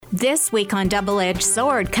This week on Double-Edged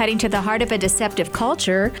Sword, Cutting to the Heart of a Deceptive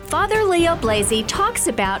Culture, Father Leo Blasey talks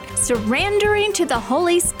about surrendering to the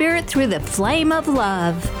Holy Spirit through the flame of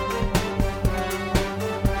love.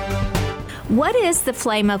 What is the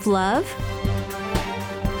flame of love?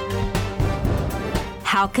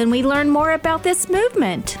 How can we learn more about this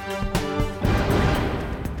movement?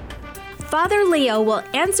 Father Leo will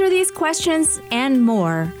answer these questions and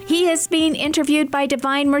more. He is being interviewed by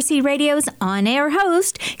Divine Mercy Radio's on-air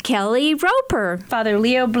host, Kelly Roper. Father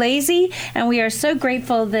Leo Blasey, and we are so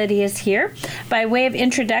grateful that he is here. By way of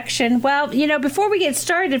introduction, before we get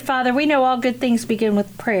started, Father, we know all good things begin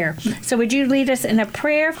with prayer. So would you lead us in a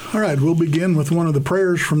prayer? All right, we'll begin with one of the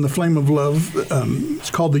prayers from the Flame of Love.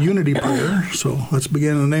 It's called the Unity Prayer. So let's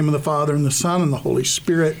begin in the name of the Father, and the Son, and the Holy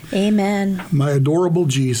Spirit. Amen. My adorable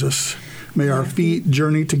Jesus, may our feet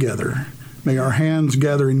journey together. May our hands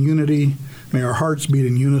gather in unity. May our hearts beat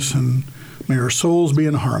in unison. May our souls be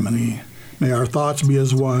in harmony. May our thoughts be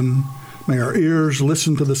as one. May our ears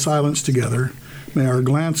listen to the silence together. May our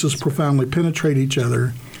glances profoundly penetrate each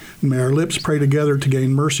other. And may our lips pray together to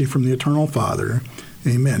gain mercy from the Eternal Father.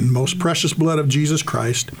 Amen. Most precious blood of Jesus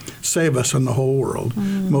Christ, save us and the whole world.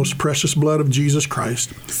 Most precious blood of Jesus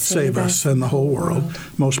Christ, save us and the whole world.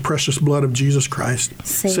 Most precious blood of Jesus Christ,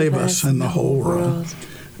 save us and the whole world.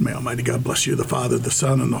 May Almighty God bless you, the Father, the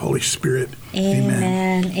Son, and the Holy Spirit.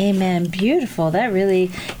 Amen. Amen. Beautiful. You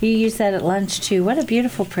use that at lunch, too. What a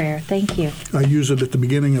beautiful prayer. Thank you. I use it at the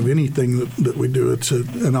beginning of anything that we do.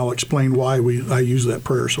 And I'll explain why I use that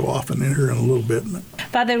prayer so often in here in a little bit.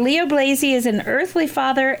 Father Leo Blasey is an earthly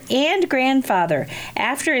father and grandfather.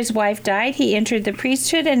 After his wife died, he entered the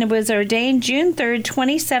priesthood and was ordained June 3rd,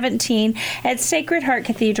 2017 at Sacred Heart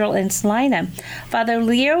Cathedral in Salina. Father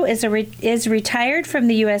Leo is retired from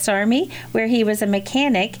the U.S. Army, where he was a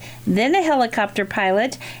mechanic, then a helicopter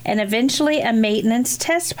pilot, and eventually a maintenance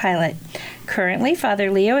test pilot. Currently,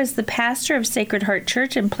 Father Leo is the pastor of Sacred Heart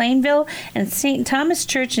Church in Plainville and St. Thomas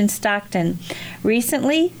Church in Stockton.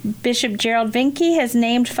 Recently, Bishop Gerald Vinke has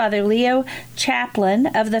named Father Leo chaplain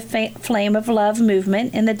of the Flame of Love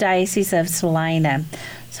movement in the Diocese of Salina.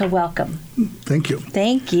 So welcome. Thank you.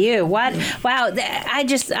 Thank you. Wow.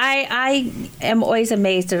 I am always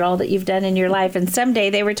amazed at all that you've done in your life. And someday,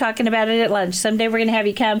 they were talking about it at lunch, someday we're going to have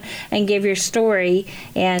you come and give your story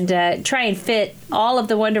and try and fit all of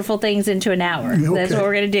the wonderful things into an hour. Okay. That's what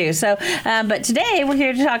we're going to do. So, but today we're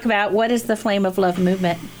here to talk about what is the Flame of Love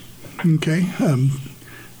movement. Okay.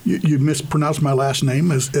 You mispronounced my last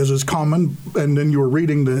name, as is common, and then you were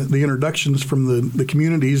reading the introductions from the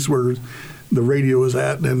communities where the radio is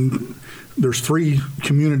at, and there's 3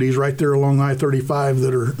 communities right there along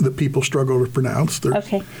I-35 that people struggle to pronounce.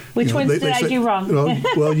 Okay. Which ones did I do wrong?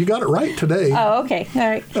 Well, you got it right today. Oh, okay. All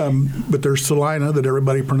right. But there's Salina that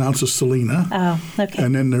everybody pronounces Salina. Oh, okay.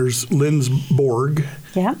 And then there's Lindsborg,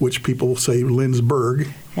 yeah, which people say Lindsberg.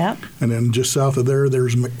 Yeah. And then just south of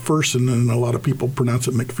there's McPherson, and a lot of people pronounce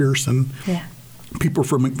it McPherson. Yeah. People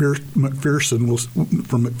from McPherson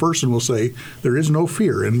will say there is no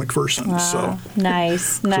fear in McPherson. Wow. So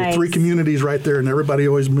nice. So 3 communities right there, and everybody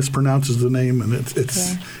always mispronounces the name, and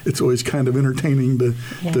it's always kind of entertaining to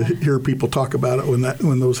hear people talk about it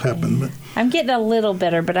when those happen. Yeah. I'm getting a little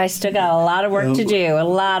better, but I still got a lot of work to do.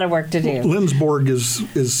 Lindsborg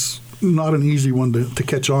is not an easy one to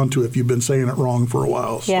catch on to if you've been saying it wrong for a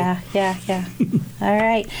while. So. Yeah. All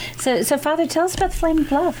right. So Father, tell us about the Flame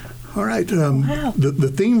of Love. All right. Wow. The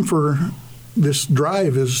theme for this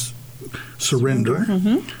drive is surrender.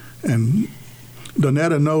 Mm-hmm. And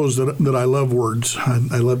Donetta knows that I love words.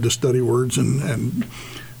 I love to study words and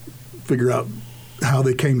figure out how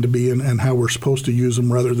they came to be and how we're supposed to use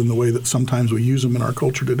them rather than the way that sometimes we use them in our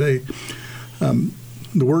culture today.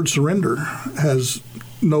 The word surrender has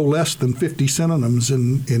no less than 50 synonyms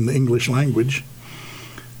in the English language.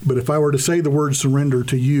 But if I were to say the word surrender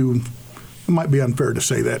to you, it might be unfair to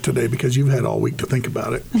say that today because you've had all week to think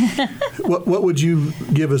about it. What would you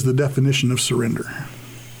give as the definition of surrender?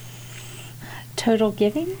 Total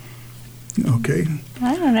giving? Okay.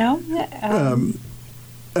 I don't know.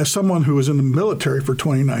 As someone who was in the military for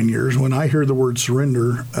 29 years, when I hear the word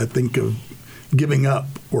surrender, I think of giving up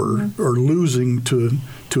or losing to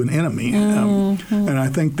an enemy. And I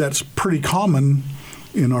think that's pretty common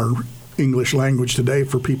in our English language today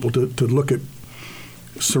for people to look at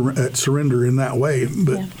surrender in that way.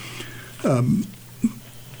 But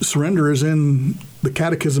surrender is in the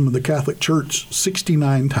Catechism of the Catholic Church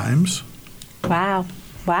 69 times. Wow.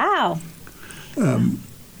 And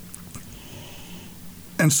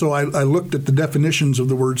so I looked at the definitions of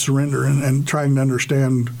the word surrender and trying to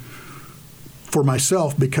understand for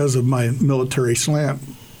myself, because of my military slant,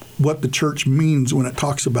 what the church means when it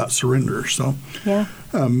talks about surrender. So, Yeah.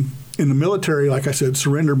 In the military, like I said,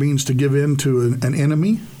 surrender means to give in to an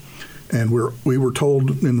enemy. And we were told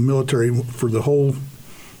in the military for the whole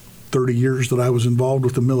 30 years that I was involved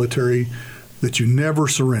with the military that you never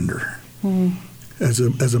surrender.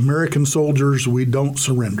 As American soldiers, we don't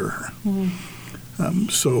surrender.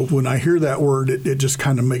 So when I hear that word, it just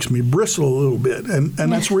kind of makes me bristle a little bit. And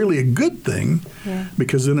that's really a good thing,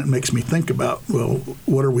 because then it makes me think about, well,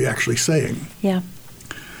 what are we actually saying? Yeah.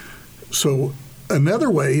 So another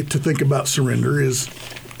way to think about surrender is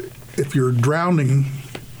if you're drowning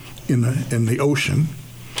in the ocean,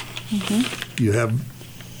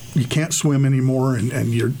 you can't swim anymore,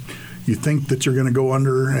 and you think that you're going to go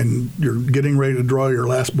under, and you're getting ready to draw your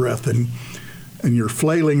last breath, and you're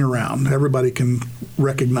flailing around. Everybody can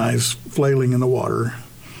recognize flailing in the water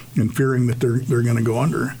and fearing that they're going to go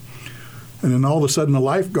under. And then all of a sudden, a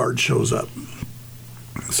lifeguard shows up.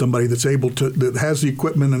 Somebody that has the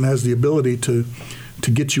equipment and has the ability to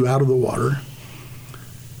get you out of the water.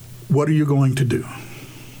 What are you going to do?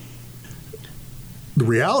 The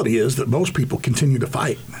reality is that most people continue to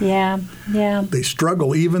fight. Yeah. They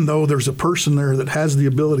struggle even though there's a person there that has the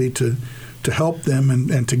ability to help them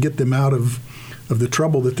and to get them out of the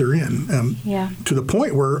trouble that they're in. To the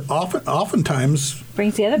point where oftentimes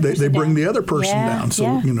brings the other person they bring down. the other person down.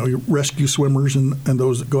 So, your rescue swimmers and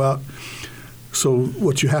those that go out. So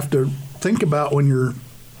what you have to think about when you're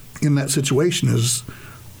in that situation is,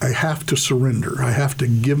 I have to surrender. I have to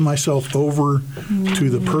give myself over to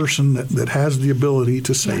the person that has the ability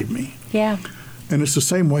to save me. Yeah. And it's the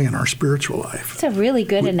same way in our spiritual life. It's a really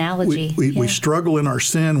good analogy. We struggle in our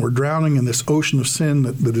sin. We're drowning in this ocean of sin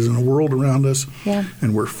that is in the world around us. Yeah.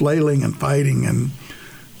 And we're flailing and fighting. And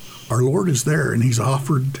our Lord is there, and He's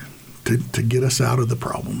offered to get us out of the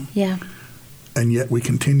problem. Yeah. And yet we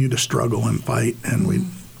continue to struggle and fight, and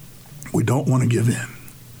we don't want to give in.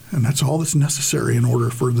 And that's all that's necessary in order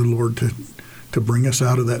for the Lord to bring us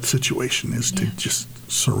out of that situation, is to just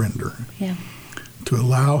surrender. Yeah. To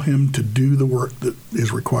allow Him to do the work that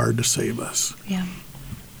is required to save us. Yeah.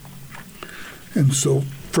 And so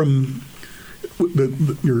from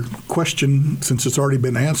your question, since it's already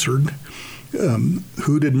been answered,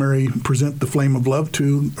 who did Mary present the flame of love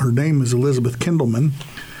to? Her name is Elizabeth Kindleman.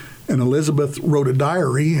 And Elizabeth wrote a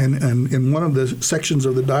diary, and in one of the sections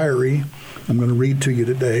of the diary, I'm going to read to you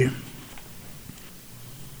today.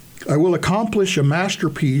 I will accomplish a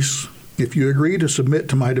masterpiece if you agree to submit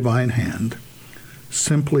to my divine hand.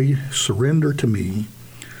 Simply surrender to me,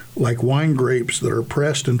 like wine grapes that are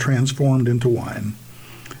pressed and transformed into wine,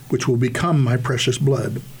 which will become my precious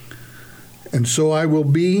blood. And so I will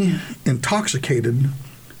be intoxicated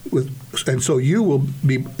and so you will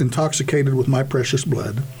be intoxicated with my precious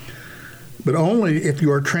blood. But only if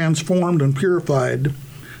you are transformed and purified,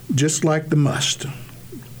 just like the must,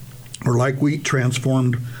 or like wheat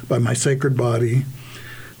transformed by my sacred body,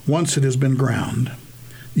 once it has been ground.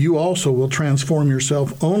 You also will transform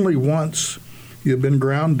yourself only once you have been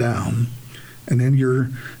ground down, and in your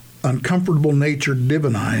uncomfortable nature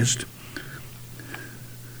divinized.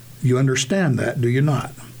 You understand that, do you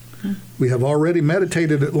not? We have already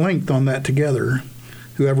meditated at length on that together.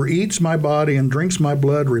 Whoever eats my body and drinks my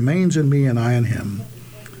blood remains in me and I in him.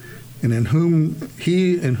 And in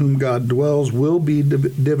whom God dwells will be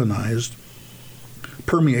divinized.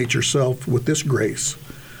 Permeate yourself with this grace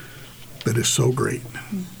that is so great.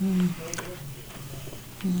 Mm-hmm.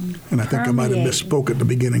 And I think I might have misspoke at the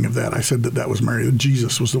beginning of that. I said that was Mary.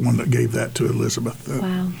 Jesus was the one that gave that to Elizabeth.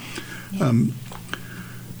 Wow. Yeah.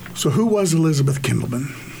 So who was Elizabeth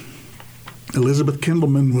Kindleman? Elizabeth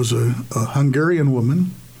Kindleman was a Hungarian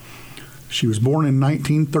woman. She was born in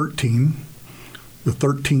 1913, the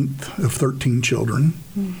 13th of 13 children.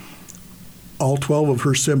 Mm. All 12 of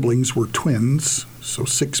her siblings were twins, so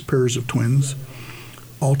 6 pairs of twins.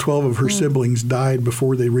 All 12 of her siblings died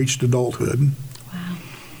before they reached adulthood. Wow.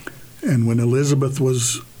 And when Elizabeth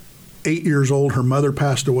was 8 years old, her mother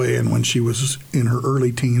passed away, and when she was in her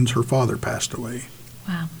early teens, her father passed away.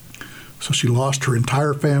 Wow. So she lost her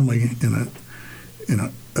entire family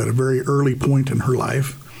at a very early point in her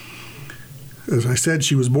life. As I said,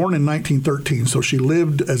 she was born in 1913, so she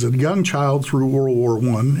lived as a young child through World War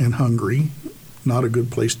I in Hungary. Not a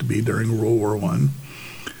good place to be during World War I.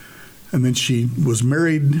 And then she was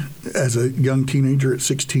married as a young teenager at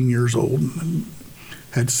 16 years old, and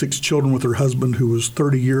had 6 children with her husband, who was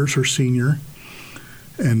 30 years her senior.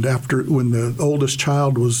 And when the oldest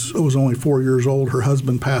child was only 4 years old, her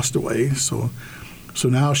husband passed away. So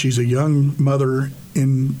now she's a young mother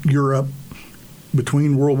in Europe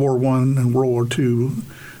between World War I and World War II,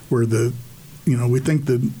 where the we think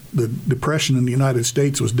the Depression in the United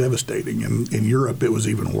States was devastating. In Europe, it was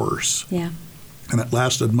even worse. Yeah. And it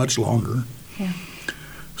lasted much longer. Yeah.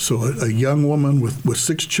 So a young woman with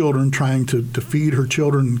 6 children trying to feed her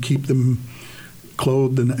children and keep them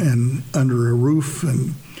clothed and under a roof.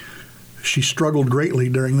 And she struggled greatly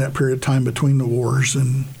during that period of time between the wars.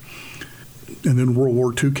 And then World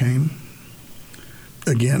War II came.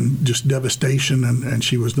 Again, just devastation. And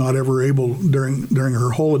she was not ever able, during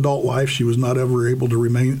her whole adult life, she was not ever able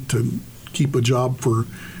to keep a job for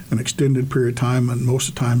an extended period of time. And most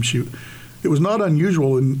of the time it was not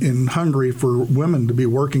unusual in Hungary for women to be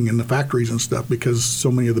working in the factories and stuff because so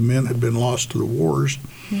many of the men had been lost to the wars.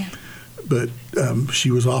 Yeah. But she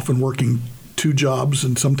was often working 2 jobs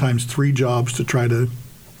and sometimes 3 jobs to try to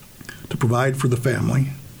provide for the family.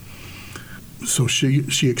 So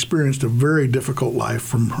she experienced a very difficult life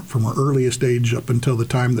from her earliest age up until the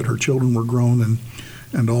time that her children were grown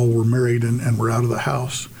and all were married and were out of the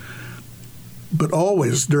house. But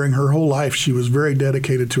always, during her whole life, she was very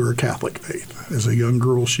dedicated to her Catholic faith. As a young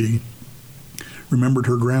girl, she remembered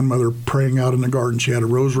her grandmother praying out in the garden. She had a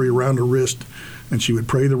rosary around her wrist, and she would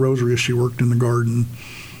pray the rosary as she worked in the garden.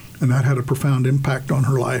 And that had a profound impact on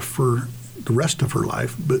her life for the rest of her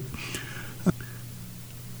life. But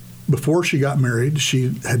before she got married,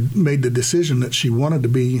 she had made the decision that she wanted to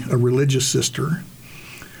be a religious sister.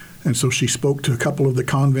 And so she spoke to a couple of the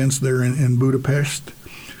convents there in Budapest.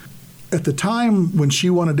 At the time when she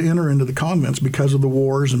wanted to enter into the convents, because of the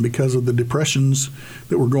wars and because of the depressions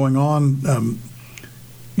that were going on,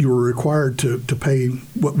 you were required to pay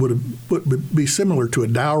what would be similar to a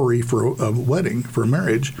dowry for a wedding, for a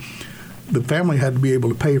marriage. The family had to be able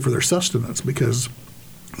to pay for their sustenance because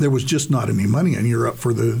there was just not any money in Europe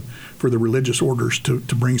for the religious orders to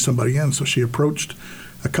bring somebody in. So she approached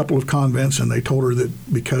a couple of convents, and they told her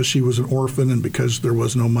that because she was an orphan and because there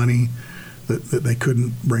was no money, that they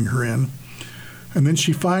couldn't bring her in. And then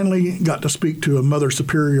she finally got to speak to a mother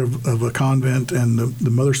superior of a convent, and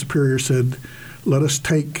the mother superior said, "Let us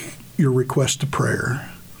take your request to prayer."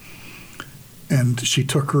 And she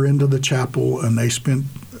took her into the chapel, and they spent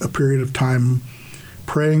a period of time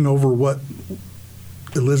praying over what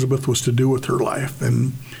Elizabeth was to do with her life.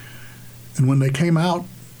 And when they came out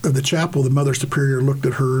of the chapel, the mother superior looked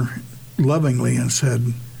at her lovingly and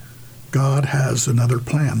said, "God has another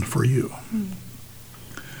plan for you."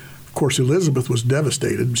 Of course, Elizabeth was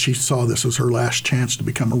devastated. She saw this as her last chance to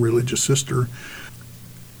become a religious sister.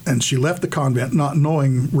 And she left the convent not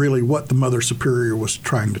knowing really what the Mother Superior was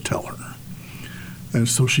trying to tell her. And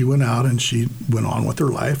so she went out and she went on with her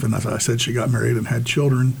life. And as I said, she got married and had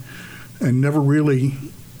children and never really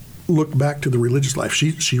looked back to the religious life.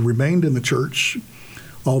 She remained in the church,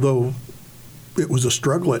 although it was a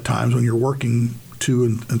struggle at times when you're working 2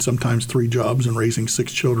 and sometimes 3 jobs and raising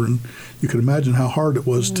 6 children. You can imagine how hard it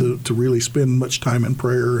was to really spend much time in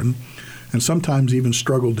prayer and sometimes even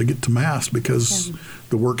struggled to get to Mass because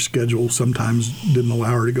the work schedule sometimes didn't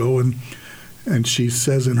allow her to go. And she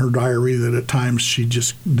says in her diary that at times she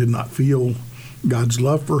just did not feel God's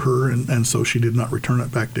love for her, and so she did not return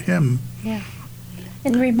it back to Him. Yeah.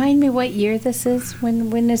 And remind me what year this is?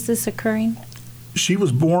 When is this occurring? She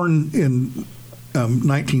was born in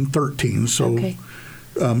 1913, so okay.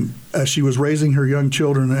 As she was raising her young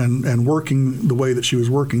children and working the way that she was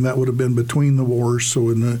working, that would have been between the wars, so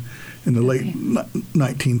in the late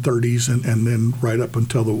 1930s and then right up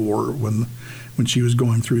until the war when she was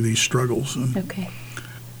going through these struggles. Okay.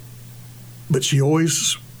 But she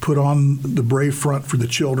always put on the brave front for the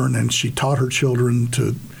children, and she taught her children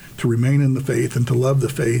to remain in the faith and to love the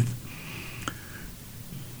faith.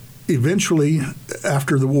 Eventually,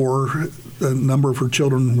 after the war, a number of her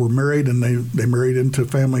children were married, and they married into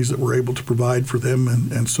families that were able to provide for them,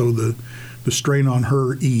 and so the strain on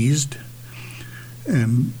her eased.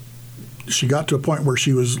 And she got to a point where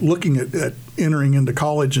she was looking at entering into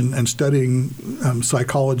college and studying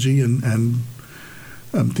psychology and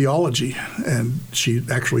theology. And she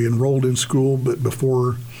actually enrolled in school, but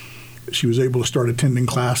before she was able to start attending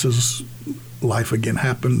classes, life again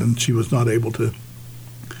happened, and she was not able to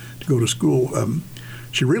go to school.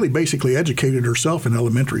 She really basically educated herself in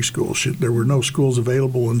elementary school. There were no schools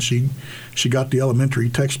available, and she got the elementary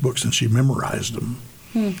textbooks and she memorized them.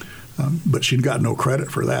 But she got no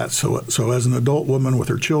credit for that. So as an adult woman with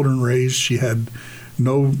her children raised, she had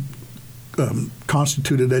no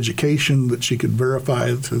constituted education that she could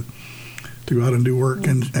verify to go out and do work.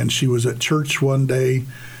 And she was at church one day,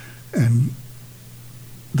 and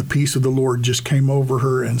the peace of the Lord just came over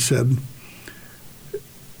her and said,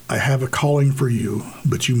 "I have a calling for you,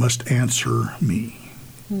 but you must answer me."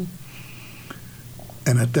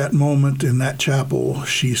 And at that moment in that chapel,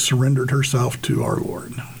 she surrendered herself to our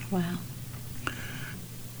Lord. Wow.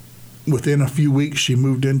 Within a few weeks, she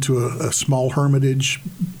moved into a small hermitage.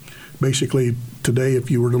 Basically, today, if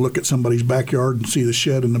you were to look at somebody's backyard and see the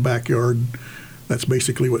shed in the backyard, that's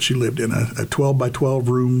basically what she lived in, a 12 by 12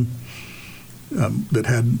 room that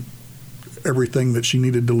had everything that she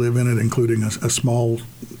needed to live in it, including a small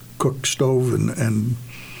cook stove, and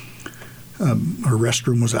her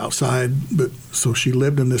restroom was outside. But so she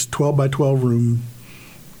lived in this 12 by 12 room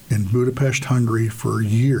in Budapest, Hungary for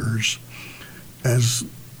years. As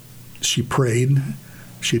she prayed,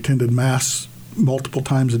 she attended Mass multiple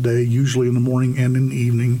times a day, usually in the morning and in the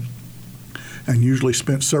evening, and usually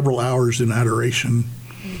spent several hours in adoration,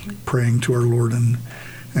 praying to our Lord and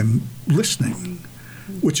listening,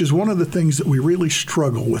 which is one of the things that we really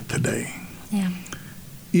struggle with today. Yeah.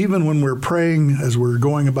 Even when we're praying as we're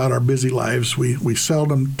going about our busy lives, we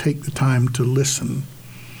seldom take the time to listen.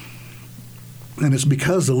 And it's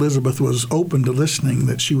because Elizabeth was open to listening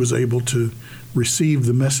that she was able to receive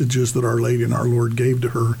the messages that Our Lady and our Lord gave to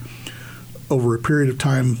her over a period of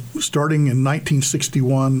time, starting in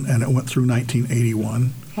 1961, and it went through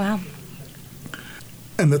 1981. Wow.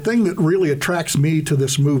 And the thing that really attracts me to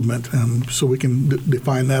this movement, so we can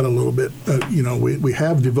define that a little bit, we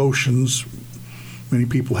have devotions. Many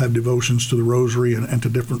people have devotions to the rosary and to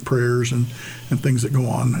different prayers and things that go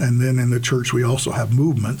on. And then in the church, we also have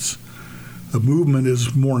movements. A movement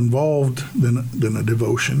is more involved than a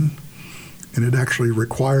devotion, and it actually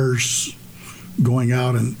requires going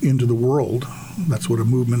out and into the world. That's what a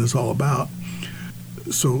movement is all about.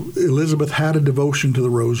 So Elizabeth had a devotion to the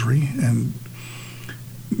rosary, and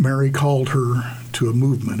Mary called her to a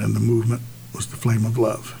movement, and the movement was the Flame of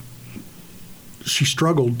Love. She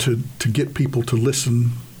struggled to get people to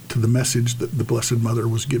listen to the message that the Blessed Mother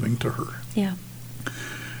was giving to her. Yeah.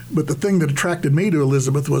 But the thing that attracted me to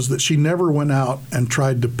Elizabeth was that she never went out and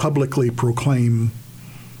tried to publicly proclaim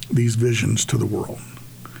these visions to the world.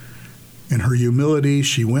 In her humility,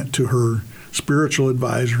 she went to her spiritual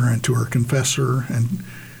advisor and to her confessor,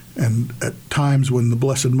 and at times when the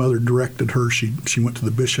Blessed Mother directed her, she went to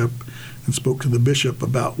the bishop and spoke to the bishop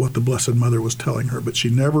about what the Blessed Mother was telling her. But she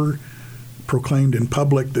never proclaimed in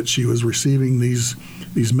public that she was receiving these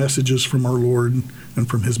messages from our Lord and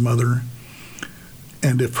from his mother.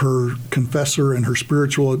 And if her confessor and her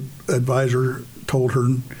spiritual advisor told her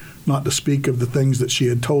not to speak of the things that she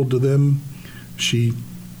had told to them, she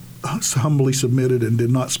humbly submitted and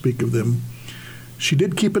did not speak of them. She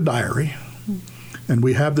did keep a diary, and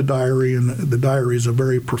we have the diary, and the diary is a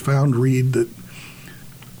very profound read that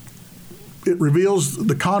it reveals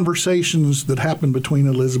the conversations that happened between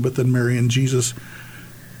Elizabeth and Mary and Jesus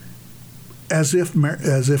as if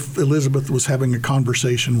Elizabeth was having a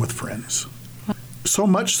conversation with friends. So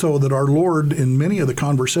much so that our Lord, in many of the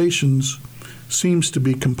conversations, seems to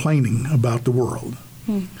be complaining about the world.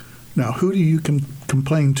 Now, who do you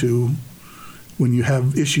complain to when you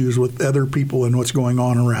have issues with other people and what's going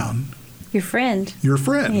on around? Your friend. Your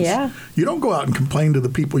friends. Yeah. You don't go out and complain to the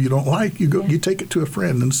people you don't like. You go. Yeah. You take it to a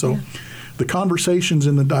friend. And so the conversations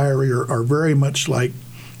in the diary are very much like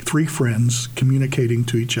three friends communicating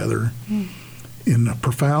to each other in a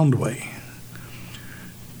profound way.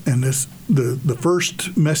 And the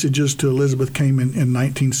first messages to Elizabeth came in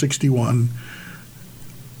 1961.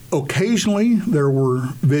 Occasionally, there were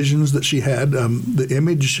visions that she had. The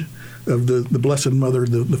image of the Blessed Mother,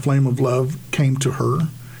 the Flame of Love, came to her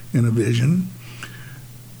in a vision.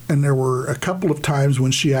 And there were a couple of times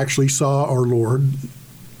when she actually saw our Lord.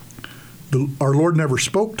 Our Lord never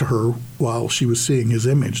spoke to her while she was seeing his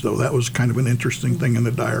image, though. That was kind of an interesting thing in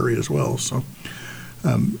the diary as well. So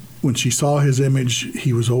when she saw his image,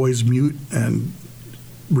 he was always mute and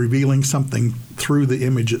revealing something through the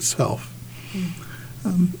image itself.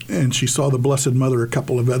 And she saw the Blessed Mother a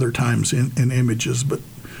couple of other times in images, but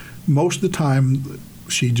most of the time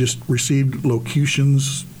she just received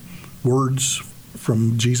locutions, words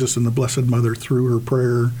from Jesus and the Blessed Mother through her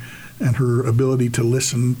prayer and her ability to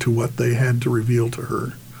listen to what they had to reveal to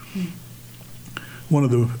her. One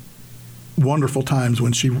of the wonderful times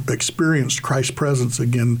when she experienced Christ's presence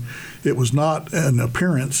again, it was not an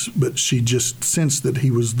appearance, but she just sensed that he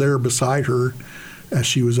was there beside her. As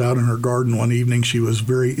she was out in her garden one evening, she was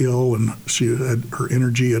very ill, and her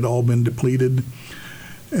energy had all been depleted.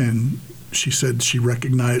 And she said she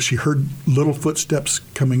heard little footsteps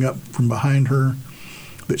coming up from behind her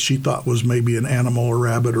that she thought was maybe an animal, a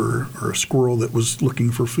rabbit, or a squirrel that was looking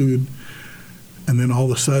for food. And then all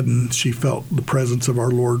of a sudden, she felt the presence of our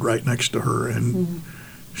Lord right next to her, and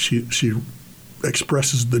she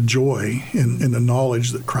expresses the joy in the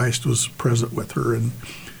knowledge that Christ was present with her. And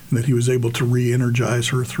and that he was able to re-energize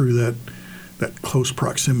her through that close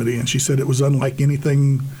proximity. And she said it was unlike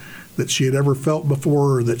anything that she had ever felt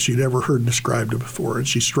before or that she'd ever heard described before. And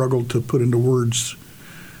she struggled to put into words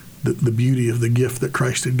the beauty of the gift that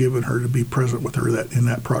Christ had given her to be present with her in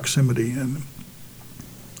that proximity. And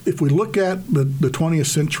if we look at the 20th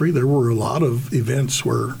century, there were a lot of events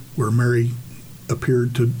where Mary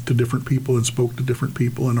appeared to different people and spoke to different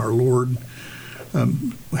people, and our Lord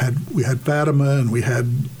we had Fatima, and we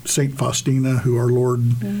had Saint Faustina, who our Lord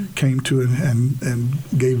came to and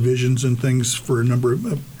gave visions and things for a number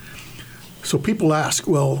of. So people ask,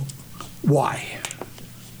 well, why?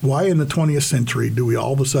 Why in the 20th century do we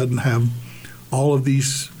all of a sudden have all of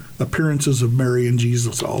these appearances of Mary and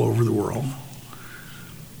Jesus all over the world?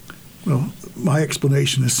 Well, my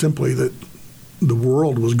explanation is simply that the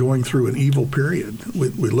world was going through an evil period. We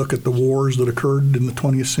look at the wars that occurred in the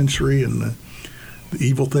 20th century and the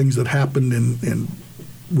evil things that happened in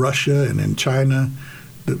Russia and in China,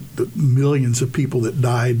 the millions of people that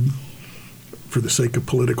died for the sake of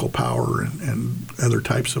political power and other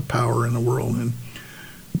types of power in the world. And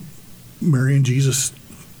Mary and Jesus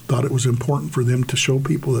thought it was important for them to show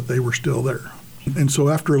people that they were still there. And so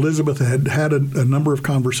after Elizabeth had a number of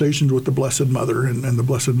conversations with the Blessed Mother, and the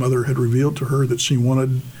Blessed Mother had revealed to her that she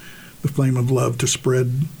wanted the flame of love to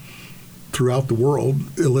spread throughout the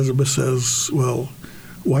world, Elizabeth says, well,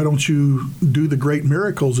 why don't you do the great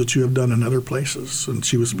miracles that you have done in other places? And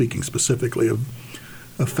she was speaking specifically of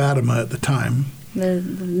Fatima at the time. The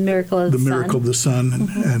miracle of the sun. The miracle of the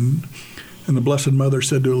sun. And the Blessed Mother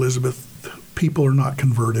said to Elizabeth, people are not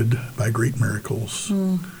converted by great miracles.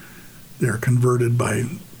 They're converted by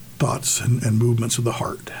thoughts and movements of the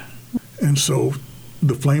heart. And so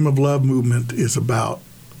the Flame of Love movement is about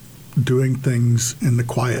doing things in the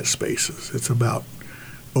quiet spaces. It's about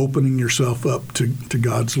opening yourself up to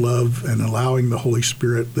God's love and allowing the Holy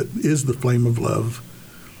Spirit that is the flame of love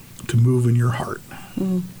to move in your heart.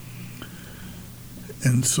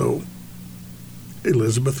 And so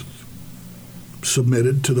Elizabeth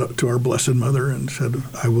submitted to our Blessed Mother and said,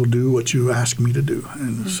 I will do what you ask me to do.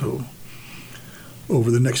 And so over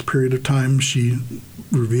the next period of time, she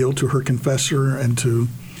revealed to her confessor and to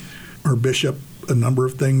our bishop a number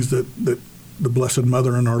of things that the Blessed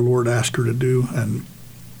Mother and our Lord asked her to do. And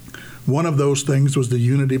one of those things was the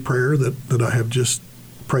unity prayer that I have just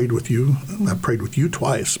prayed with you. I prayed with you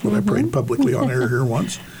twice, but I prayed publicly on air here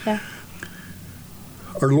once. Yeah.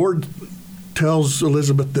 Our Lord tells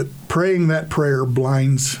Elizabeth that praying that prayer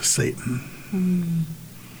blinds Satan.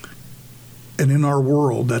 And in our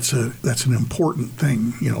world, that's an important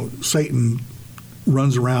thing. You know, Satan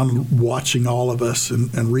runs around watching all of us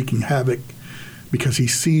and wreaking havoc because he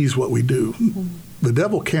sees what we do. The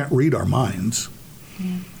devil can't read our minds.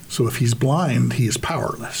 So if he's blind, he is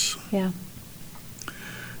powerless. Yeah.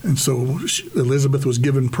 And so Elizabeth was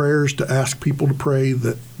given prayers to ask people to pray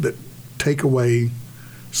that take away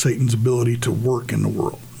Satan's ability to work in the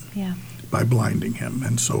world by blinding him.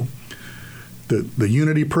 And so the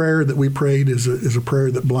unity prayer that we prayed is a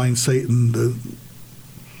prayer that blinds Satan.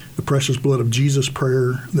 The precious blood of Jesus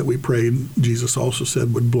prayer that we prayed, Jesus also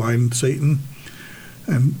said would blind Satan.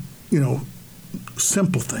 And, you know,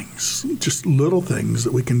 simple things, just little things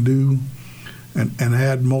that we can do and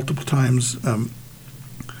add multiple times.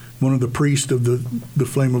 One of the priests of the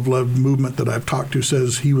Flame of Love movement that I've talked to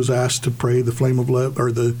says he was asked to pray the Flame of Love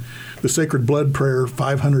or the Sacred Blood prayer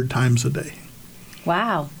 500 times a day.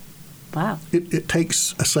 Wow. It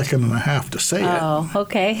takes a second and a half to say it. Oh,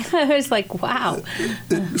 okay. I was like, wow.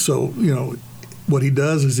 So, you know, what he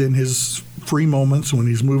does is in his free moments when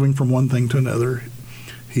he's moving from one thing to another,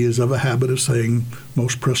 he is of a habit of saying,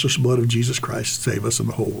 most precious blood of Jesus Christ, save us in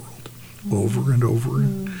the whole world, over and over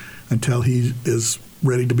until he is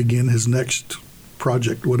ready to begin his next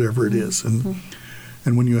project, whatever it is.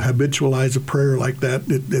 And when you habitualize a prayer like that,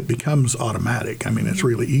 it becomes automatic. I mean, it's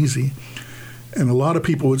really easy. And a lot of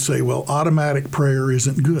people would say, well, automatic prayer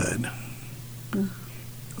isn't good.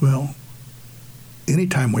 Well,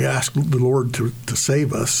 anytime we ask the Lord to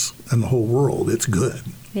save us and the whole world, it's good.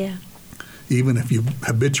 Yeah. Even if you've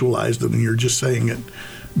habitualized it and you're just saying it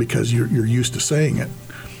because you're used to saying it,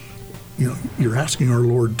 you know, you're asking our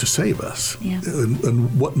Lord to save us. Yeah.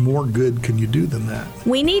 And what more good can you do than that?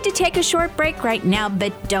 We need to take a short break right now,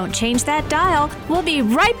 but don't change that dial. We'll be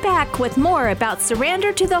right back with more about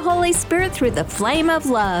surrender to the Holy Spirit through the flame of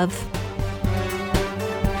love.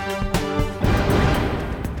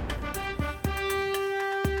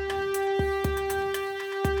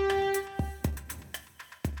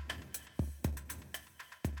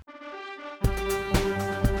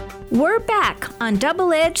 We're back back on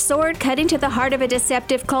Double-Edged Sword Cutting to the Heart of a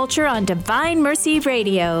Deceptive Culture on Divine Mercy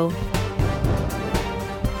Radio.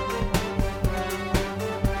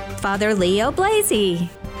 Father Leo Blasey.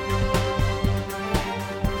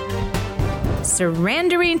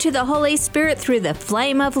 Surrendering to the Holy Spirit through the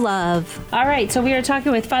flame of love. All right, so we are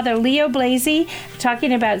talking with Father Leo Blasey,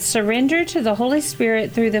 talking about surrender to the Holy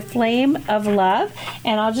Spirit through the flame of love.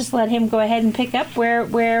 And I'll just let him go ahead and pick up where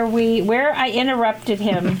I interrupted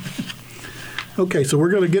him. Okay, so we're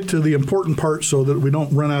going to get to the important part so that we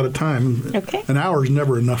don't run out of time. Okay. An hour is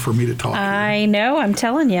never enough for me to talk. I know, I'm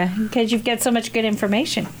telling you, because you've got so much good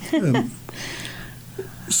information.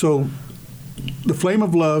 So the flame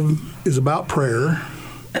of love is about prayer,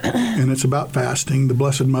 and it's about fasting. The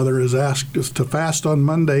Blessed Mother has asked us to fast on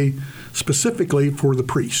Monday specifically for the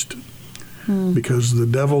priest, because the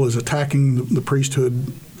devil is attacking the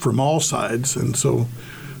priesthood from all sides. And so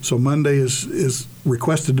Monday is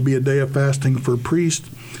requested to be a day of fasting for priests.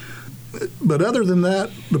 But other than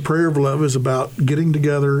that, the prayer of love is about getting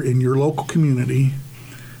together in your local community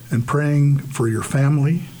and praying for your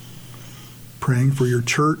family, praying for your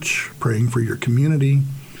church, praying for your community,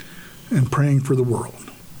 and praying for the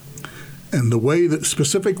world. And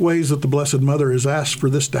specific ways that the Blessed Mother has asked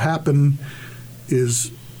for this to happen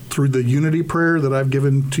is through the unity prayer that I've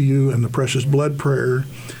given to you and the precious blood prayer.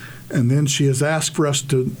 And then she has asked for us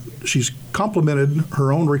she's complimented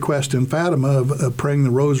her own request in Fatima of praying the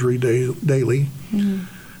rosary daily. Mm-hmm.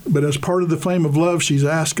 But as part of the flame of love, she's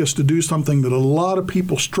asked us to do something that a lot of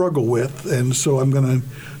people struggle with. And so I'm going to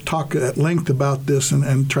talk at length about this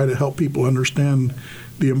and try to help people understand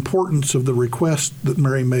the importance of the request that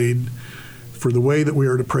Mary made for the way that we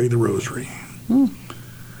are to pray the rosary. Mm.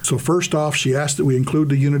 So first off, she asked that we include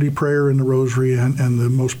the unity prayer in the rosary and the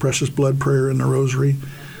most precious blood prayer in the rosary.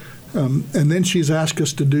 And then she's asked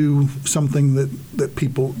us to do something that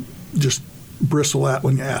people just bristle at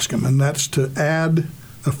when you ask them, and that's to add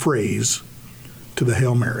a phrase to the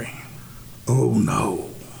Hail Mary. Oh,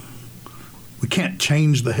 no. We can't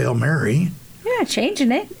change the Hail Mary. You're not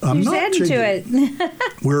changing it. I'm You're not just changing adding to it.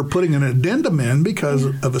 We're putting an addendum in because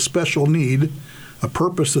of a special need, a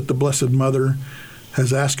purpose that the Blessed Mother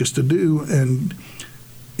has asked us to do. And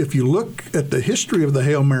if you look at the history of the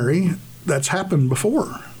Hail Mary, that's happened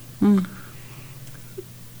before. Mm.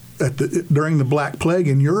 During the Black Plague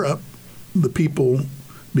in Europe, the people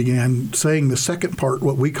began saying the second part,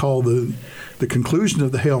 what we call the conclusion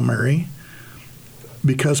of the Hail Mary,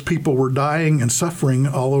 because people were dying and suffering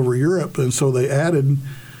all over Europe. And so they added,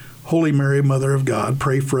 Holy Mary, Mother of God,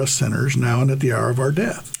 pray for us sinners now and at the hour of our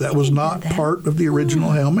death. That was not part of the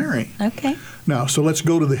original Hail Mary. Okay. Now, so let's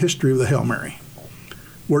go to the history of the Hail Mary.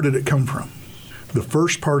 Where did it come from? The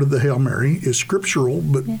first part of the Hail Mary is scriptural,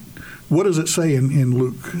 but what does it say in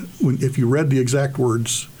Luke? If you read the exact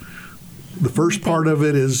words, the first part of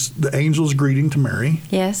it is the angel's greeting to Mary.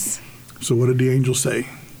 Yes. So what did the angel say?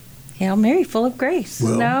 Hail Mary, full of grace.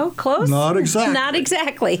 Well, no, close. Not exactly. Not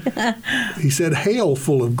exactly. He said, "Hail,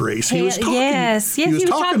 full of grace." He was talking. Yes, he was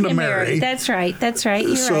talking to Mary. That's right. You're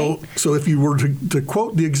right. So if you were to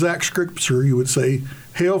quote the exact scripture, you would say,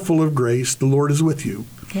 "Hail, full of grace, the Lord is with you."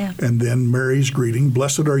 Yeah. And then Mary's greeting,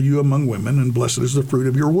 "Blessed are you among women, and blessed is the fruit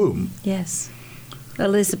of your womb." Yes.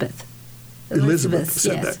 Elizabeth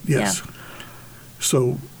said that. Yes. Yeah.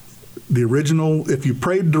 So the original, if you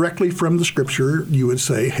prayed directly from the scripture, you would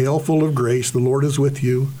say, "Hail, full of grace, the Lord is with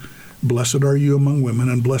you. Blessed are you among women,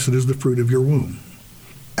 and blessed is the fruit of your womb."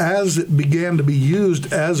 As it began to be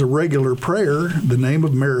used as a regular prayer, the name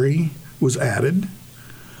of Mary was added.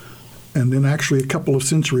 And then actually a couple of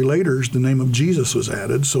centuries later, the name of Jesus was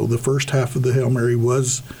added. So the first half of the Hail Mary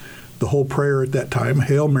was the whole prayer at that time.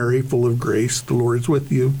 Hail Mary, full of grace, the Lord is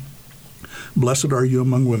with you. Blessed are you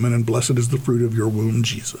among women, and blessed is the fruit of your womb,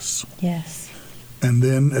 Jesus. Yes. And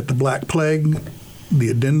then at the Black Plague, the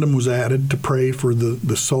addendum was added to pray for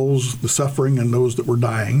the souls, the suffering, and those that were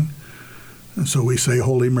dying. And so we say,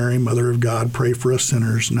 Holy Mary, Mother of God, pray for us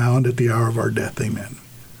sinners, now and at the hour of our death. Amen.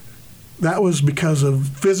 That was because of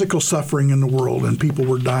physical suffering in the world, and people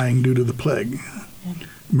were dying due to the plague. Yeah.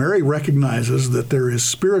 Mary recognizes that there is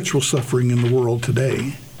spiritual suffering in the world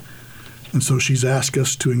today. And so she's asked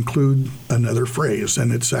us to include another phrase,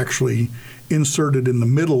 and it's actually inserted in the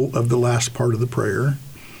middle of the last part of the prayer.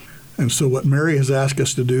 And so what Mary has asked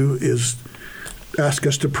us to do is ask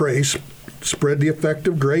us to pray, spread the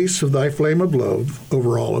effective grace of thy flame of love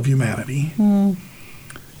over all of humanity. Mm.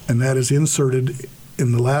 And that is inserted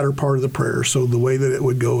in the latter part of the prayer. So the way that it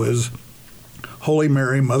would go is, Holy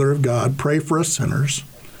Mary, Mother of God, pray for us sinners,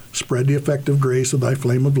 spread the effective grace of thy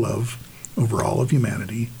flame of love over all of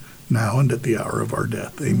humanity, now and at the hour of our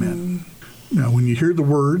death. Amen. Now, when you hear the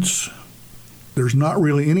words, there's not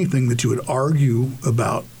really anything that you would argue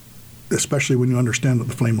about, especially when you understand that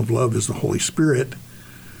the flame of love is the Holy Spirit.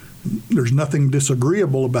 There's nothing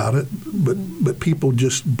disagreeable about it, but people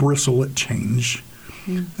just bristle at change.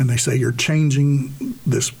 And they say, you're changing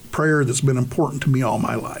this prayer that's been important to me all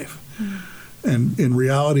my life. And in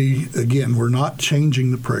reality, again, we're not changing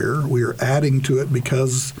the prayer. We are adding to it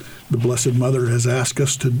because the Blessed Mother has asked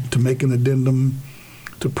us to make an addendum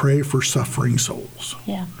to pray for suffering souls.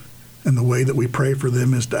 Yeah. And the way that we pray for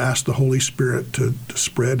them is to ask the Holy Spirit to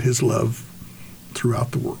spread his love throughout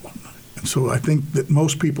the world. And so I think that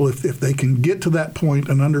most people, if they can get to that point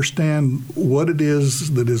and understand what it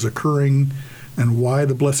is that is occurring and why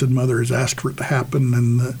the Blessed Mother has asked for it to happen,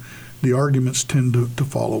 then the arguments tend to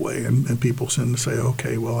fall away, and people tend to say,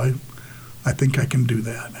 okay, well, I think I can do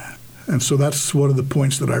that. And so that's one of the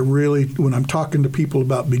points that I really, when I'm talking to people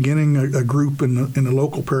about beginning a group in the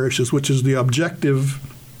local parishes, which is the objective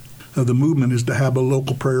of the movement, is to have a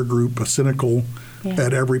local prayer group, a Cenacle,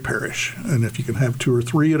 at every parish. And if you can have 2 or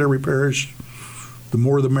 3 at every parish, the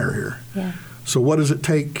more the merrier. Yeah. So what does it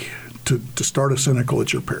take to start a Cenacle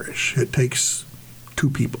at your parish? It takes 2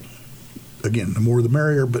 people. Again, the more the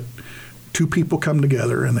merrier, but 2 people come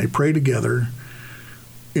together and they pray together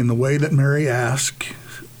in the way that Mary asked.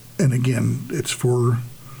 And again, it's for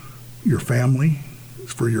your family,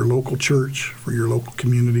 it's for your local church, for your local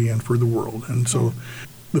community, and for the world. And so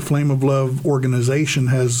the Flame of Love organization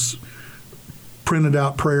has printed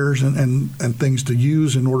out prayers and things to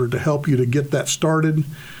use in order to help you to get that started.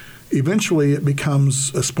 Eventually, it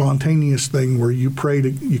becomes a spontaneous thing where you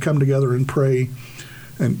come together and pray.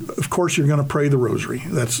 And of course, you're going to pray the Rosary.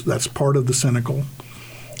 That's part of the Cenacle.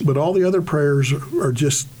 But all the other prayers are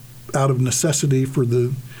just out of necessity for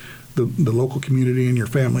the local community and your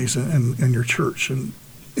families and your church. And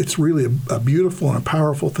it's really a beautiful and a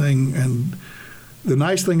powerful thing. And the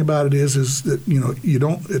nice thing about it is that,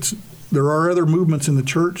 there are other movements in the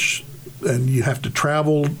church, and you have to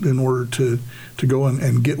travel in order to go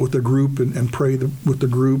and get with the group and pray with the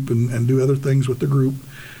group and do other things with the group.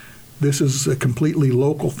 This is a completely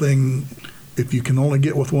local thing. If you can only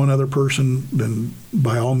get with one other person, then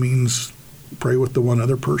by all means, pray with the one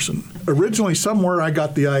other person. Originally, somewhere I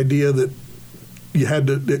got the idea that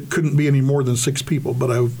it couldn't be any more than 6 people,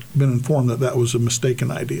 but I've been informed that was a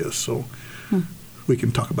mistaken idea. So we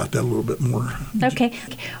can talk about that a little bit more. Okay.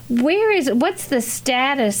 What's the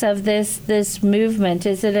status of this movement?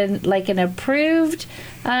 Is it an approved,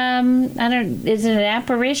 is it an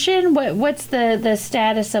apparition? What's the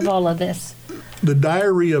status of all of this? The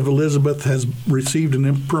Diary of Elizabeth has received an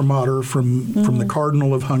imprimatur from the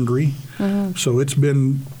Cardinal of Hungary. So it's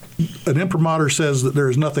been, an imprimatur says that there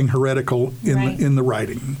is nothing heretical in the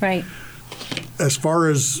writing. Right. As far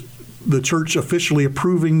as the church officially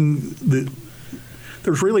approving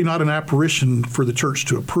there's really not an apparition for the church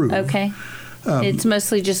to approve. Okay. It's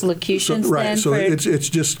mostly just locutions right. So it's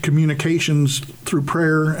just communications through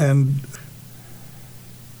prayer, and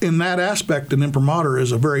in that aspect, an imprimatur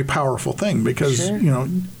is a very powerful thing because,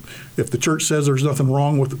 if the church says there's nothing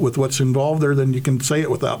wrong with what's involved there, then you can say it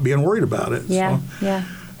without being worried about it. Yeah, so,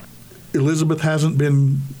 Elizabeth hasn't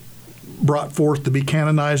been brought forth to be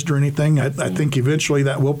canonized or anything. I think eventually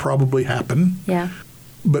that will probably happen. Yeah.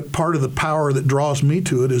 But part of the power that draws me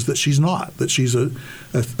to it is that she's not. That she's a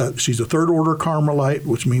third order Carmelite,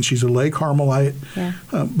 which means she's a lay Carmelite. Yeah.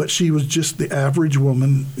 But she was just the average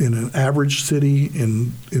woman in an average city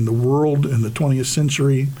in the world in the 20th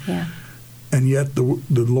century. Yeah. And yet the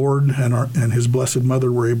Lord and His Blessed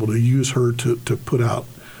Mother were able to use her to put out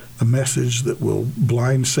a message that will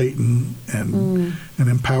blind Satan and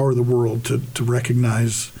empower the world to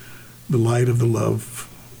recognize the light of the love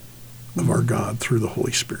of our God through the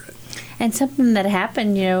Holy Spirit. And something that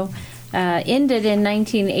happened, ended in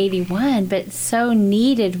 1981, but so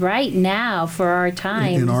needed right now for our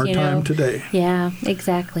time. In our time today. Yeah,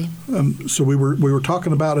 exactly. So we were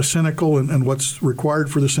talking about a Cenacle and what's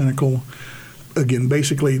required for the Cenacle. Again,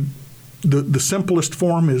 basically, the simplest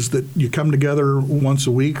form is that you come together once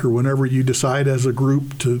a week or whenever you decide as a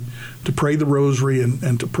group to pray the Rosary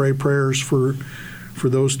and to pray prayers for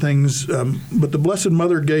those things. But the Blessed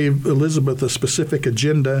Mother gave Elizabeth a specific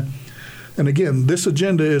agenda. And again, this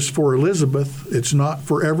agenda is for Elizabeth. It's not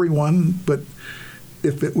for everyone, but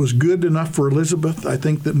if it was good enough for Elizabeth, I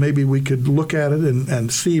think that maybe we could look at it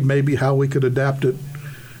and see maybe how we could adapt it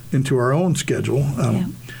into our own schedule.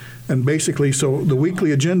 And basically, so the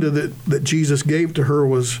weekly agenda that Jesus gave to her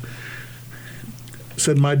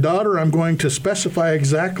said, "My daughter, I'm going to specify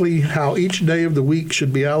exactly how each day of the week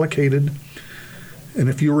should be allocated. And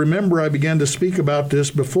if you remember, I began to speak about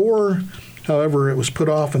this before However, it was put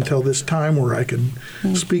off until this time where I could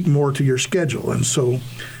speak more to your schedule. And so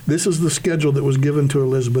this is the schedule that was given to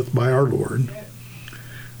Elizabeth by our Lord.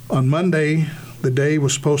 On Monday, the day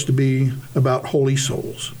was supposed to be about holy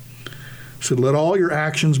souls. It said, let all your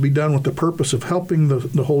actions be done with the purpose of helping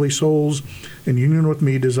the holy souls in union with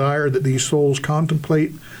me desire that these souls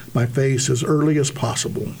contemplate my face as early as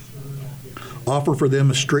possible. Offer for them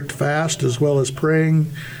a strict fast as well as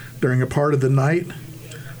praying during a part of the night.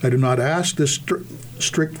 I do not ask this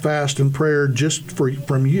strict fast and prayer just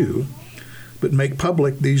from you, but make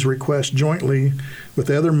public these requests jointly with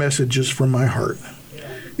other messages from my heart.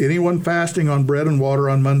 Anyone fasting on bread and water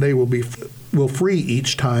on Monday will free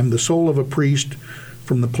each time the soul of a priest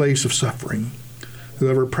from the place of suffering.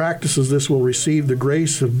 Whoever practices this will receive the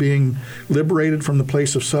grace of being liberated from the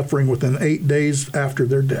place of suffering within 8 days after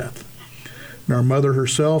their death. And our mother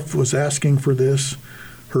herself was asking for this.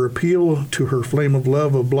 Her appeal to her flame of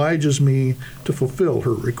love obliges me to fulfill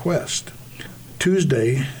her request.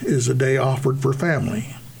 Tuesday is a day offered for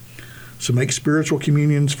family. So make spiritual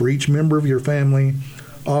communions for each member of your family.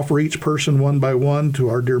 Offer each person one by one to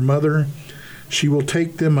our dear mother. She will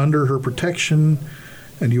take them under her protection,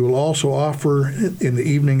 and you will also offer in the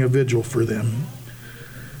evening a vigil for them.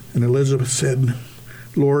 And Elizabeth said,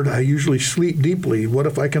 Lord, I usually sleep deeply. What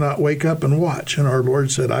if I cannot wake up and watch? And our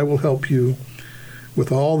Lord said, I will help you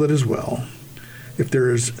with all that is well. If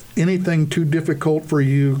there is anything too difficult for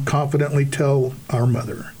you, confidently tell our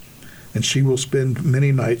mother, and she will spend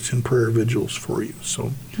many nights in prayer vigils for you.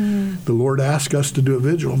 So the Lord asked us to do a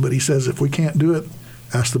vigil, but he says if we can't do it,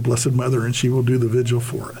 ask the Blessed Mother, and she will do the vigil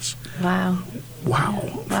for us. Wow.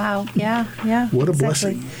 Wow. Wow. Yeah. What a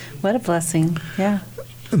exactly. blessing. What a blessing. Yeah.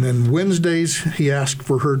 And then Wednesdays, he asked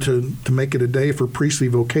for her to make it a day for priestly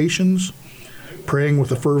vocations, praying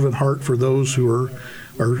with a fervent heart for those who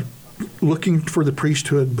are looking for the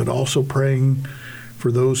priesthood, but also praying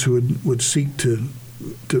for those who would seek to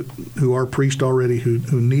who are priests already, who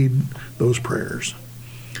need those prayers.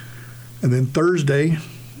 And then Thursday,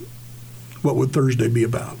 what would Thursday be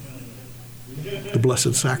about? The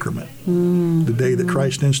Blessed Sacrament, the day that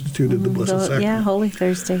Christ instituted the Blessed Sacrament. Yeah, Holy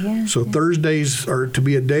Thursday, yeah. So Thursdays are to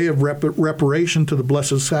be a day of reparation to the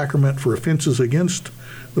Blessed Sacrament for offenses against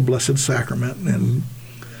the Blessed Sacrament. And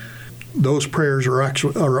those prayers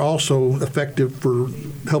are also effective for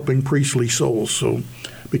helping priestly souls. So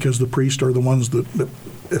because the priests are the ones that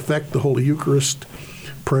effect the Holy Eucharist,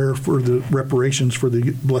 prayer for the reparations for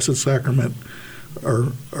the Blessed Sacrament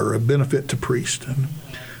are a benefit to priests. And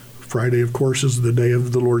Friday, of course, is the day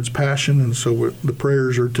of the Lord's Passion, and so the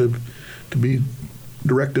prayers are to be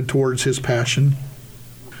directed towards his Passion.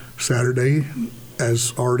 Saturday,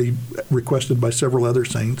 as already requested by several other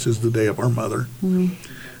saints, is the day of our Mother.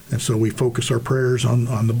 And so we focus our prayers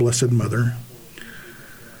on the Blessed Mother.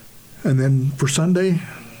 And then for Sunday,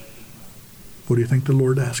 what do you think the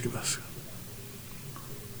Lord asked of us?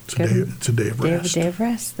 It's a day of rest. Day of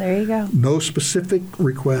rest. There you go. No specific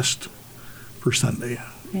request for Sunday,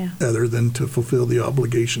 other than to fulfill the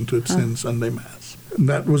obligation to attend Sunday Mass. And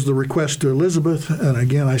that was the request to Elizabeth. And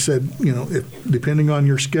again, I said, if depending on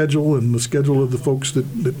your schedule and the schedule of the folks that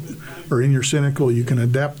are in your cenacle, you can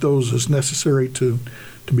adapt those as necessary to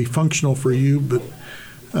be functional for you. But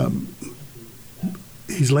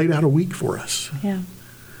he's laid out a week for us. Yeah.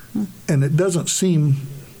 And it doesn't seem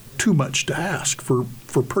too much to ask for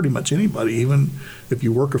pretty much anybody, even if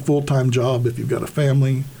you work a full-time job, if you've got a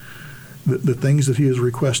family. The things that he has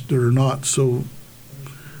requested are not so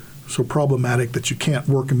problematic that you can't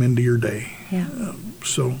work them into your day. Yeah.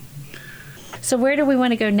 So where do we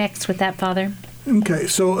want to go next with that, Father? Okay,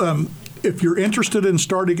 so if you're interested in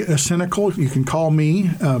starting a cenacle, you can call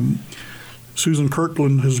me. Susan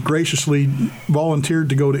Kirkland has graciously volunteered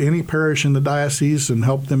to go to any parish in the diocese and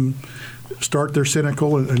help them start their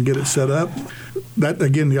cenacle and get it set up. That,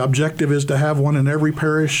 again, the objective is to have one in every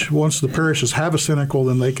parish. Once the parishes have a cenacle,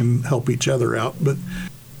 then they can help each other out.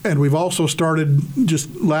 And we've also started,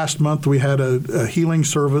 just last month, we had a healing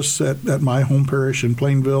service at my home parish in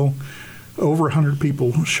Plainville. Over 100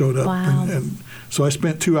 people showed up. Wow. And so I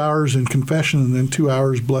spent 2 hours in confession and then 2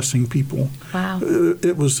 hours blessing people. Wow.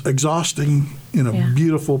 It was exhausting in a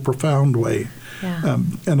beautiful, profound way. Yeah.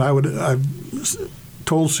 And I've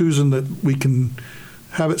told Susan that we can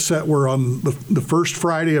have it set where on the first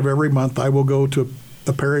Friday of every month I will go to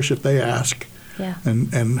a parish if they ask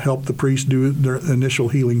and help the priest do their initial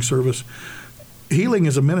healing service. healing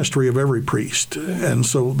is a ministry of every priest, and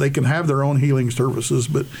so they can have their own healing services,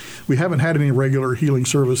 but we haven't had any regular healing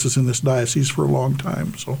services in this diocese for a long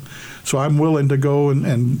time. So I'm willing to go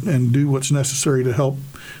and do what's necessary to help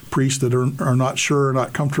priests that are not sure or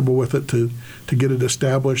not comfortable with it to get it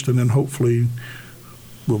established, and then hopefully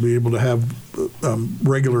we'll be able to have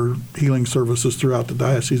regular healing services throughout the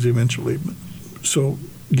diocese eventually. So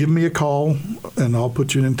give me a call, and I'll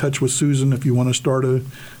put you in touch with Susan if you want to start a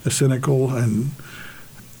Cenacle. And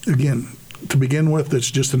again, to begin with, it's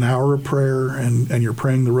just an hour of prayer, and you're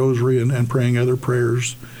praying the rosary and praying other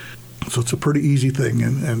prayers. So it's a pretty easy thing,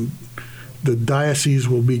 and the diocese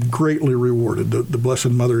will be greatly rewarded. The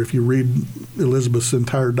Blessed Mother, if you read Elizabeth's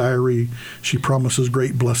entire diary, she promises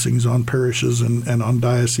great blessings on parishes and on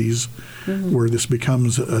dioceses where this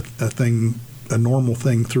becomes a thing, a normal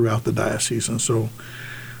thing throughout the diocese. And so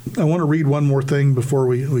I want to read one more thing before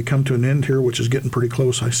we come to an end here, which is getting pretty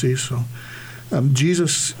close, I see. So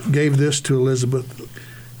Jesus gave this to Elizabeth.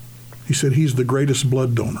 He said he's the greatest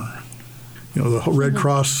blood donor. You know, the Red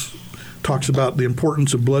Cross talks about the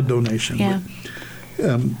importance of blood donation. Yeah.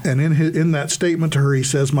 And in that statement to her, he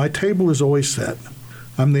says, "My table is always set.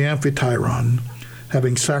 I'm the amphitryon.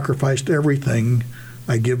 Having sacrificed everything,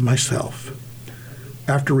 I give myself.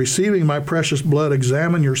 After receiving my precious blood,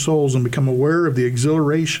 examine your souls and become aware of the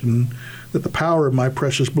exhilaration that the power of my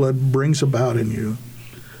precious blood brings about in you.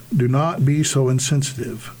 Do not be so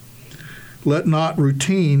insensitive. Let not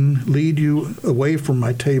routine lead you away from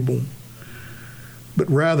my table, but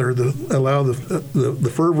rather allow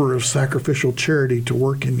the fervor of sacrificial charity to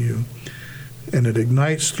work in you, and it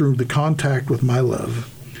ignites through the contact with my love.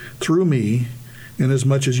 Through me,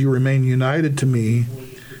 inasmuch as you remain united to me,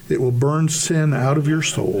 it will burn sin out of your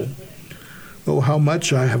soul. Oh, how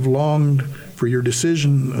much I have longed for your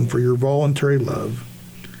decision and for your voluntary love.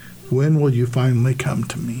 When will you finally come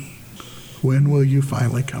to me? When will you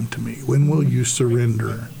finally come to me? When will you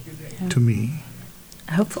surrender to me?"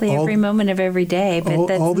 Hopefully every moment of every day. But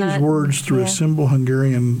that's all these words through a simple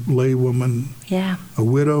Hungarian laywoman, a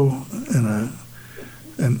widow and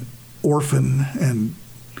an orphan, and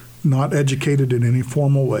not educated in any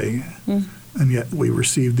formal way. And yet we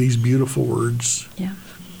receive these beautiful words. Yeah.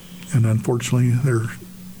 And unfortunately, they're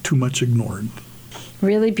too much ignored.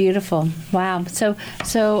 Really beautiful. Wow. So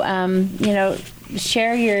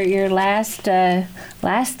share your last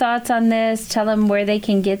thoughts on this. Tell them where they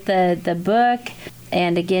can get the book,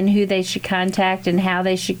 and again, who they should contact and how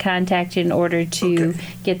they should contact you in order to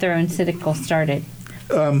get their own Cenacle started.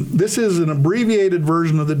 This is an abbreviated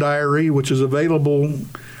version of the diary, which is available.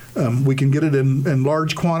 We can get it in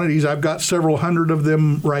large quantities. I've got several hundred of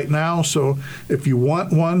them right now, so if you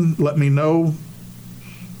want one, let me know.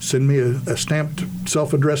 Send me a stamped,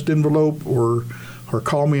 self-addressed envelope, or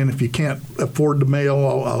call me, and if you can't afford the mail,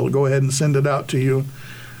 I'll go ahead and send it out to you.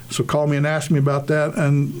 So call me and ask me about that.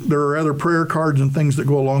 And there are other prayer cards and things that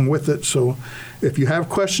go along with it. So if you have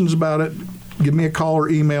questions about it, give me a call or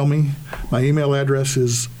email me. My email address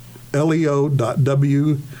is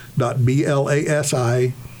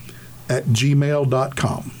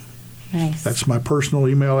leo.w.blasi@gmail.com. Nice. That's my personal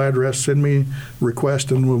email address. Send me a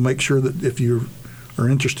request, and we'll make sure that if you are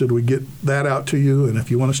interested, we get that out to you. And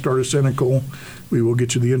if you want to start a Cenacle, we will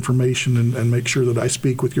get you the information and make sure that I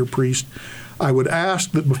speak with your priest. I would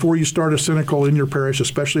ask that before you start a Cenacle in your parish,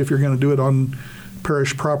 especially if you're going to do it on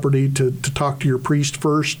parish property, to talk to your priest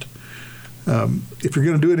first. If you're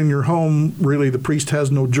going to do it in your home, really the priest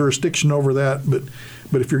has no jurisdiction over that. But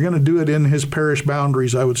if you're going to do it in his parish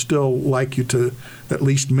boundaries, I would still like you to at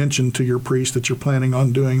least mention to your priest that you're planning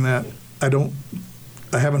on doing that.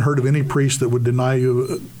 I haven't heard of any priest that would deny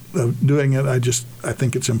you doing it. I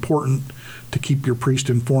think it's important to keep your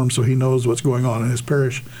priest informed so he knows what's going on in his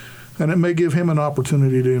parish. And it may give him an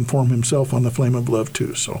opportunity to inform himself on the Flame of Love,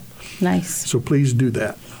 too. So, nice. So please do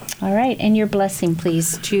that. All right. And your blessing,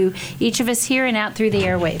 please, to each of us here and out through the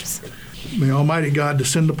airwaves. May Almighty God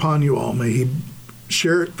descend upon you all. May He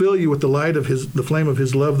fill you with the light of the flame of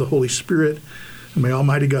His love, the Holy Spirit. And may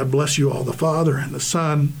Almighty God bless you all, the Father and the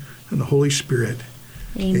Son and the Holy Spirit.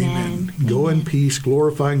 Amen. Go in peace,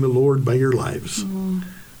 glorifying the Lord by your lives.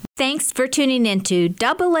 Thanks for tuning into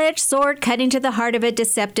Double-Edged Sword Cutting to the Heart of a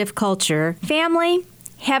Deceptive Culture. Family,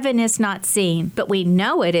 heaven is not seen, but we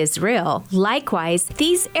know it is real. Likewise,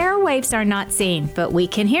 these airwaves are not seen, but we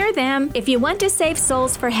can hear them. If you want to save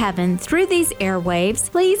souls for heaven through these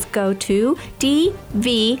airwaves, please go to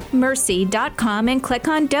dvmercy.com and click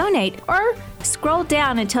on Donate, or scroll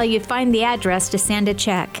down until you find the address to send a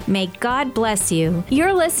check. May God bless you.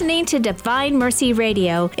 You're listening to Divine Mercy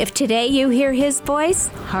Radio. If today you hear His voice,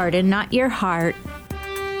 harden not your heart.